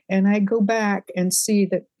 And I go back and see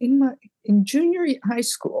that in junior high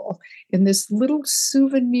school, in this little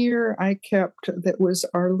souvenir I kept that was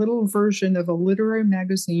our little version of a literary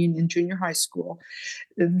magazine in junior high school,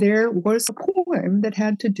 there was a poem that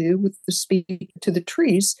had to do with the speak to the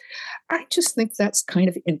trees. I just think that's kind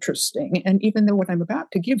of interesting. And even though what I'm about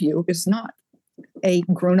to give you is not a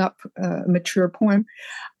grown-up, mature poem,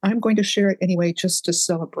 I'm going to share it anyway, just to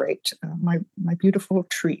celebrate my beautiful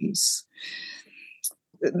trees.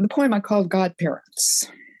 The poem I called Godparents.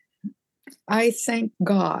 I thank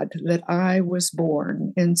God that I was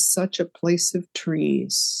born in such a place of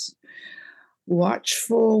trees,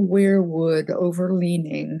 watchful weirwood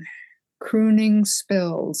overleaning, crooning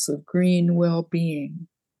spells of green well-being,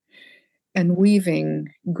 and weaving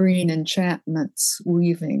green enchantments,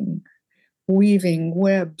 weaving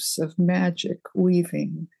webs of magic,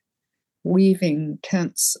 weaving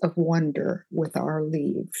tents of wonder with our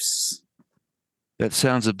leaves. That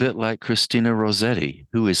sounds a bit like Christina Rossetti.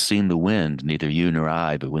 Who has seen the wind? Neither you nor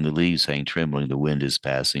I, but when the leaves hang trembling, the wind is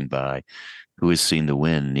passing by. Who has seen the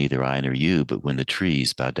wind? Neither I nor you, but when the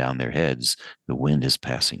trees bow down their heads, the wind is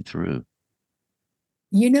passing through.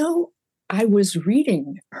 I was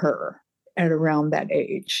reading her at around that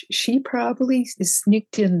age. She probably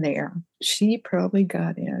sneaked in there. She probably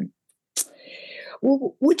got in.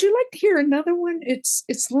 Well, would you like to hear another one?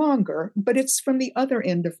 It's longer, but it's from the other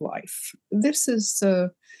end of life. This is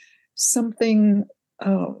something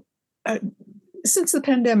since the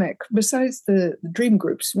pandemic. Besides the dream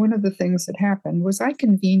groups, one of the things that happened was I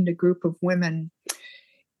convened a group of women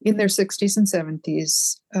in their 60s and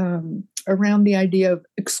 70s around the idea of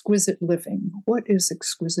exquisite living. What is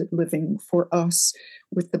exquisite living for us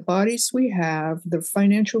with the bodies we have, the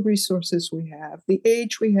financial resources we have, the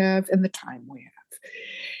age we have, and the time we have?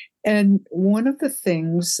 And one of the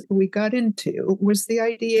things we got into was the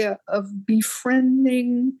idea of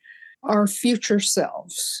befriending our future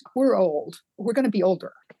selves. We're old, we're going to be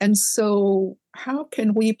older. And so, how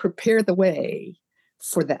can we prepare the way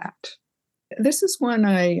for that? This is one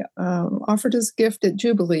I offered as a gift at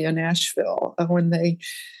Jubilee in Asheville when they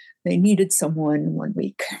needed someone one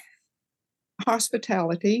week.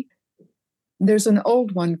 Hospitality. There's an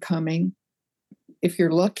old one coming. If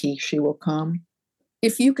you're lucky, she will come.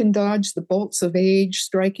 If you can dodge the bolts of age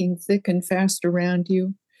striking thick and fast around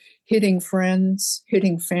you, hitting friends,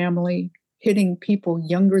 hitting family, hitting people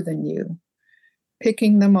younger than you,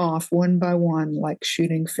 picking them off one by one like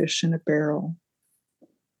shooting fish in a barrel.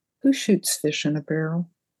 Who shoots fish in a barrel?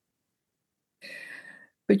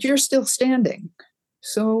 But you're still standing,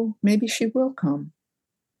 so maybe she will come.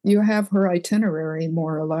 You have her itinerary,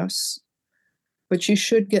 more or less, but you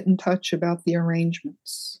should get in touch about the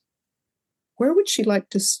arrangements. Where would she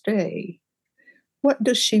like to stay? What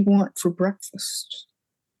does she want for breakfast?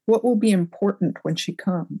 What will be important when she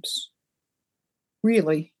comes?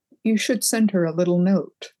 Really, you should send her a little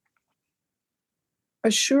note.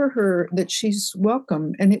 Assure her that she's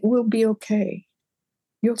welcome and it will be okay.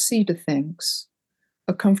 You'll see to things.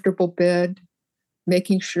 A comfortable bed,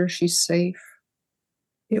 making sure she's safe.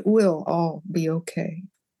 It will all be okay.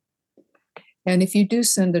 And if you do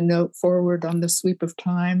send a note forward on the sweep of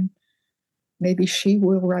time, maybe she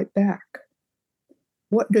will write back.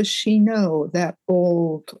 What does she know, that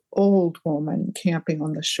old, old woman camping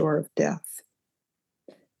on the shore of death?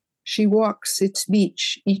 She walks its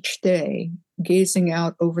beach each day, gazing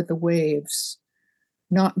out over the waves,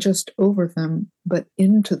 not just over them, but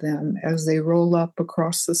into them as they roll up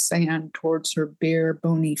across the sand towards her bare,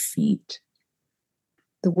 bony feet.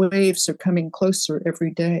 The waves are coming closer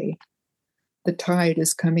every day. The tide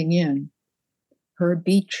is coming in. Her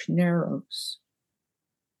beach narrows.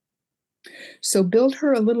 So build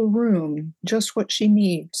her a little room, just what she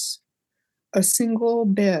needs. A single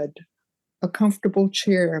bed, a comfortable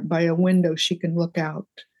chair by a window she can look out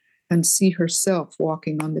and see herself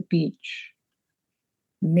walking on the beach.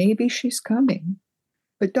 Maybe she's coming,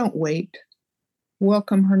 but don't wait.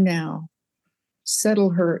 Welcome her now.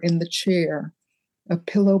 Settle her in the chair, a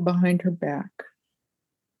pillow behind her back.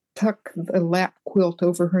 Tuck the lap quilt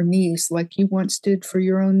over her knees like you once did for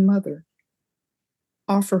your own mother.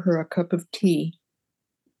 Offer her a cup of tea.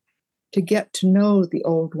 To get to know the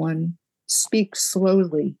old one, speak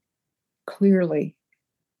slowly, clearly.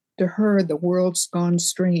 To her, the world's gone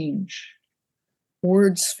strange.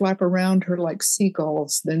 Words flap around her like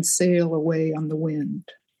seagulls, then sail away on the wind.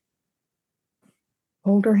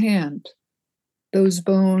 Hold her hand, those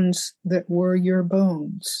bones that were your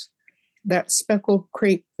bones, that speckled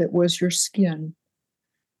crepe that was your skin.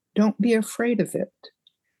 Don't be afraid of it.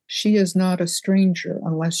 She is not a stranger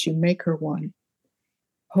unless you make her one.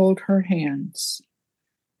 Hold her hands.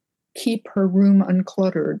 Keep her room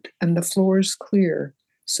uncluttered and the floors clear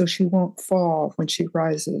so she won't fall when she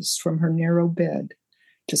rises from her narrow bed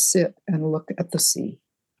to sit and look at the sea.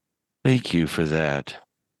 Thank you for that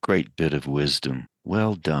great bit of wisdom.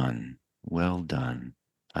 Well done. Well done.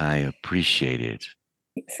 I appreciate it.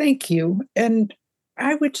 Thank you. And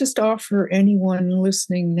I would just offer anyone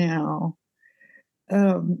listening now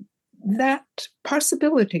that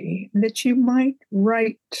possibility that you might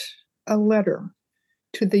write a letter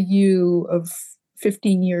to the you of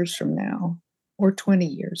 15 years from now or 20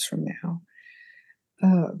 years from now,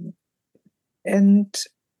 and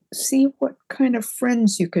see what kind of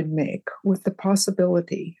friends you can make with the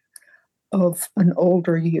possibility of an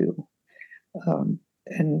older you, and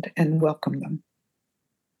welcome them.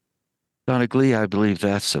 Donna Glee, I believe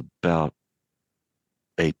that's about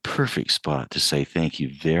a perfect spot to say thank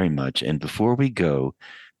you very much. And before we go,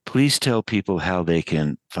 please tell people how they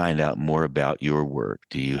can find out more about your work.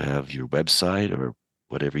 Do you have your website or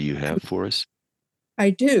whatever you have for us?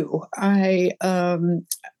 I do. I am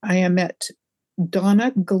at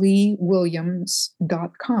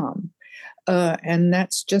donnagleewilliams.com. And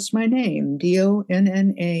that's just my name,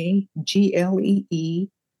 DONNAGLEE,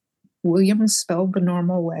 Williams spelled the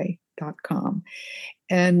normal way.com.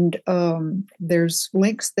 And there's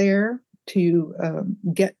links there to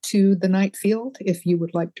get to the Night Field if you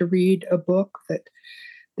would like to read a book that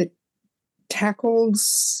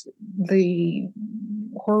tackles the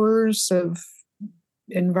horrors of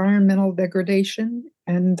environmental degradation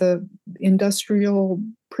and the industrial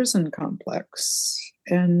prison complex.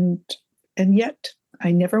 And yet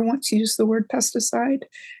I never once used the word pesticide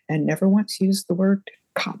and never once used the word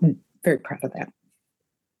cotton. Very proud of that.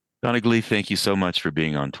 Donna Glee, thank you so much for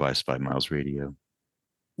being on Twice 5 Miles Radio.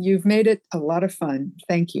 You've made it a lot of fun.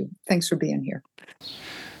 Thank you. Thanks for being here.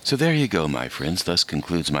 So there you go, my friends. Thus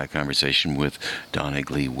concludes my conversation with Donna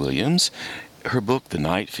Glee Williams. Her book, The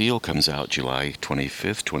Night Field, comes out July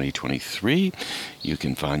 25th, 2023. You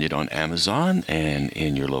can find it on Amazon and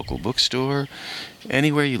in your local bookstore.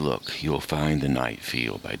 Anywhere you look, you'll find The Night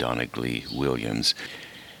Field by Donna Glee Williams.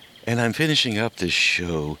 And I'm finishing up this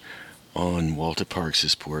show on Walter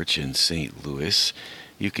Parks' porch in St. Louis.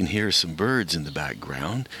 You can hear some birds in the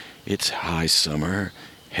background. It's high summer,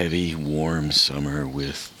 heavy, warm summer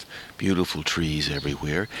with beautiful trees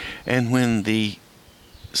everywhere. And when the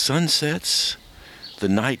sun sets, the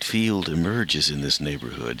night field emerges in this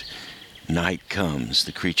neighborhood. Night comes,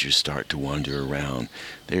 the creatures start to wander around.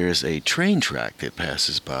 There's a train track that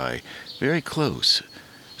passes by very close.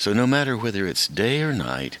 So no matter whether it's day or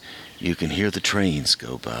night, you can hear the trains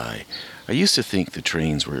go by. I used to think the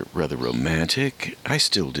trains were rather romantic. I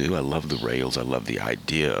still do. I love the rails. I love the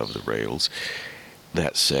idea of the rails.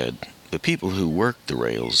 That said, the people who work the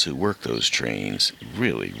rails, who work those trains,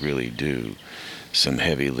 really, really do some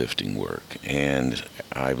heavy lifting work. And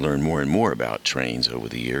I've learned more and more about trains over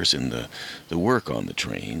the years and the work on the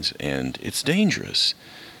trains, and it's dangerous.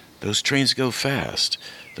 Those trains go fast.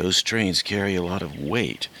 Those trains carry a lot of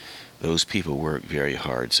weight. Those people work very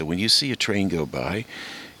hard. So when you see a train go by,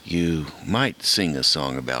 you might sing a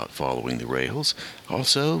song about following the rails.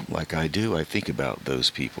 Also, like I do, I think about those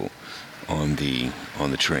people on the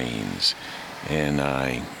trains. And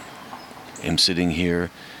I am sitting here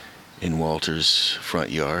in Walter's front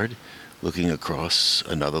yard, looking across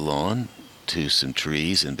another lawn to some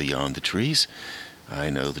trees, and beyond the trees, I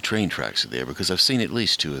know the train tracks are there because I've seen at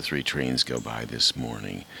least 2 or 3 trains go by this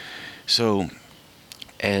morning. So,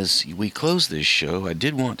 as we close this show, I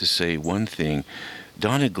did want to say one thing.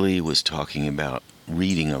 Donna Glee was talking about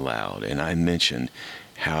reading aloud, and I mentioned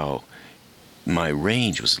how my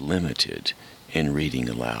range was limited in reading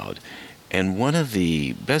aloud. And one of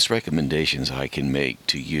the best recommendations I can make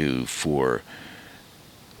to you for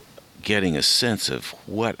getting a sense of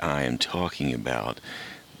what I am talking about,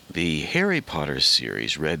 the Harry Potter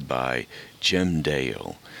series read by Jim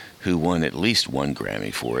Dale, who won at least 1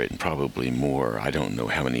 Grammy for it, and probably more. I don't know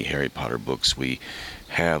how many Harry Potter books we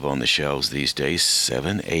have on the shelves these days,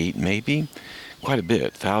 7, 8 maybe? Quite a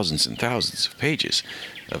bit, thousands and thousands of pages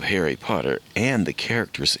of Harry Potter and the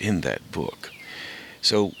characters in that book.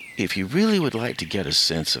 So if you really would like to get a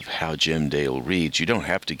sense of how Jim Dale reads, you don't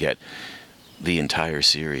have to get the entire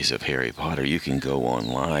series of Harry Potter. You can go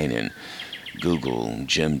online and Google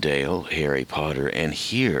Jim Dale, Harry Potter, and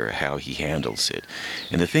hear how he handles it.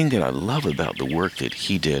 And the thing that I love about the work that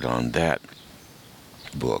he did on that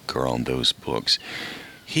book, or on those books,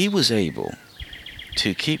 he was able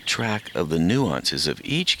to keep track of the nuances of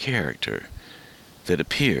each character that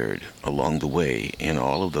appeared along the way in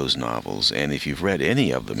all of those novels. And if you've read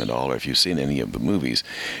any of them at all, or if you've seen any of the movies,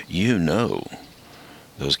 you know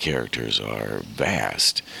those characters are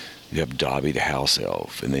vast. You have Dobby the house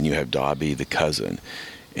elf, and then you have Dobby the cousin,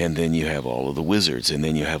 and then you have all of the wizards, and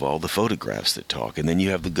then you have all the photographs that talk, and then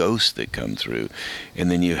you have the ghosts that come through, and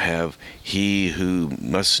then you have he who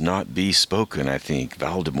must not be spoken, I think,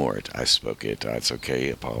 Voldemort. I spoke it, it's okay,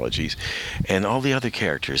 apologies, and all the other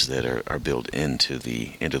characters that are built into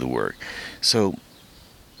the work. So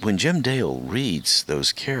when Jim Dale reads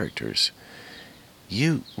those characters,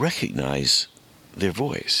 you recognize their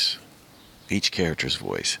voice, each character's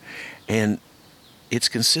voice, and it's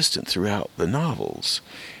consistent throughout the novels.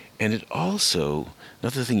 And it also,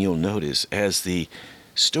 another thing you'll notice, as the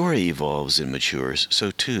story evolves and matures,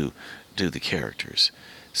 so too do the characters.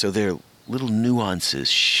 So their little nuances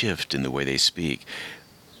shift in the way they speak.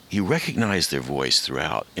 You recognize their voice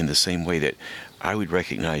throughout in the same way that I would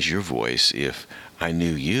recognize your voice if I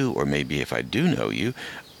knew you, or maybe if I do know you,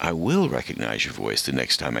 I will recognize your voice the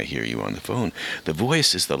next time I hear you on the phone. The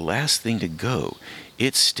voice is the last thing to go.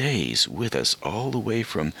 It stays with us all the way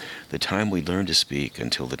from the time we learn to speak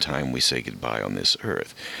until the time we say goodbye on this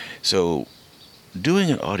earth. So doing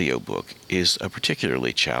an audiobook is a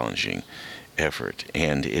particularly challenging effort,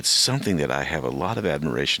 and it's something that I have a lot of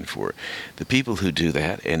admiration for. The people who do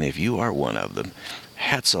that, and if you are one of them,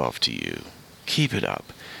 hats off to you. Keep it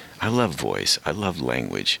up. I love voice. I love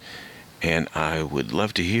language. And I would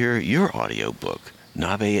love to hear your audiobook.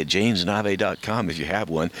 Navé at jamesnavé.com. If you have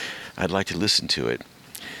one, I'd like to listen to it.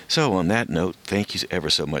 So on that note, thank you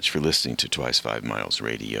ever so much for listening to Twice 5 Miles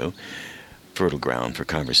Radio, fertile ground for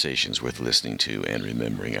conversations worth listening to and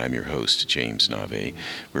remembering. I'm your host, James Navé.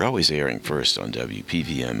 We're always airing first on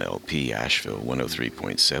WPVM-LP Asheville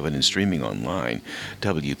 103.7 and streaming online,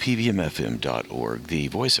 WPVMFM.org, the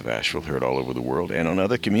voice of Asheville, heard all over the world, and on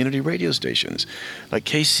other community radio stations like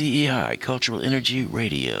KCEI, Cultural Energy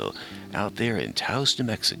Radio, out there in Taos, New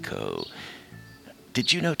Mexico.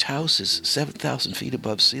 Did you know Taos is 7,000 feet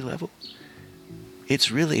above sea level?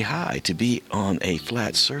 It's really high to be on a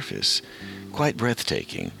flat surface, quite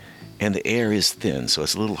breathtaking, and the air is thin, so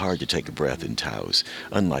it's a little hard to take a breath in Taos.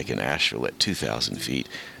 Unlike in Asheville at 2,000 feet,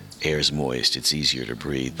 air's moist, it's easier to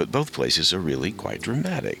breathe, but both places are really quite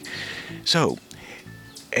dramatic. So,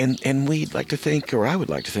 and we'd like to thank, or I would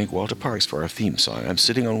like to thank Walter Parks for our theme song. I'm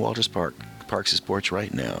sitting on Parks' porch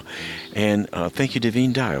right now. And thank you,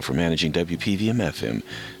 Davine Dial, for managing WPVM-FM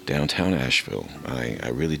downtown Asheville. I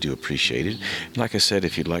really do appreciate it. And like I said,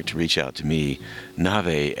 if you'd like to reach out to me,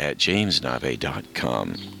 Navé at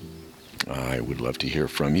jamesnavé.com. I would love to hear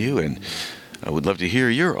from you, and I would love to hear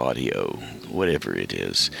your audio, whatever it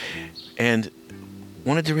is. And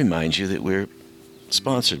wanted to remind you that we're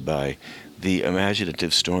sponsored by the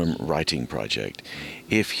Imaginative Storm Writing Project.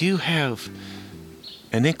 If you have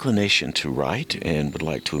an inclination to write and would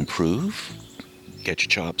like to improve, get your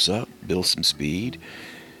chops up, build some speed,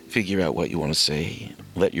 figure out what you want to say,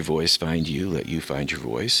 let your voice find you, let you find your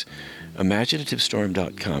voice,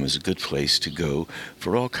 imaginativestorm.com is a good place to go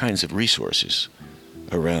for all kinds of resources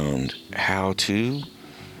around how to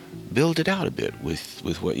build it out a bit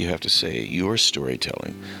with what you have to say, your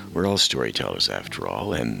storytelling. We're all storytellers after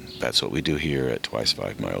all, and that's what we do here at Twice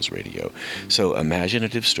 5 Miles Radio. So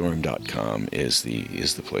imaginativestorm.com is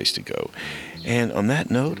the place to go. And on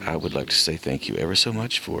that note, I would like to say thank you ever so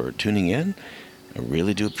much for tuning in. I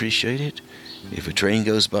really do appreciate it. If a train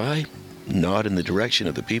goes by, nod in the direction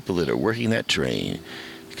of the people that are working that train,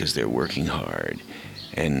 because they're working hard.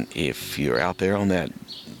 And if you're out there on that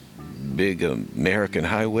big American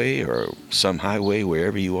highway or some highway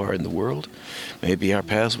wherever you are in the world, maybe our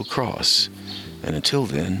paths will cross. And until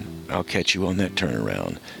then, I'll catch you on that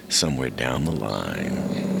turnaround somewhere down the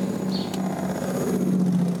line.